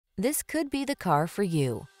This could be the car for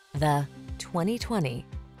you. The 2020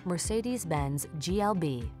 Mercedes-Benz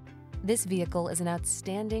GLB. This vehicle is an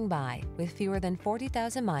outstanding buy with fewer than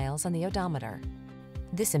 40,000 miles on the odometer.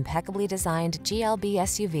 This impeccably designed GLB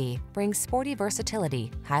SUV brings sporty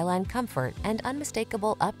versatility, highline comfort, and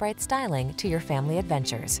unmistakable upright styling to your family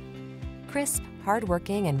adventures. Crisp,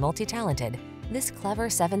 hardworking, and multi-talented, this clever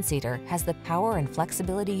 7-seater has the power and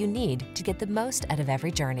flexibility you need to get the most out of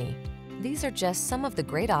every journey. These are just some of the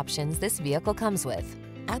great options this vehicle comes with: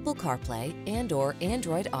 Apple CarPlay and/or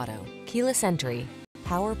Android Auto, keyless entry,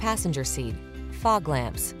 power passenger seat, fog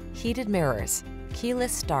lamps, heated mirrors,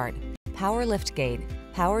 keyless start, power liftgate,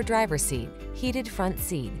 power driver seat, heated front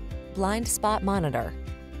seat, blind spot monitor.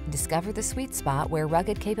 Discover the sweet spot where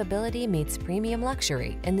rugged capability meets premium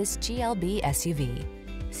luxury in this GLB SUV.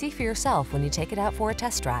 See for yourself when you take it out for a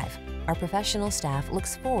test drive. Our professional staff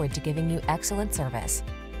looks forward to giving you excellent service.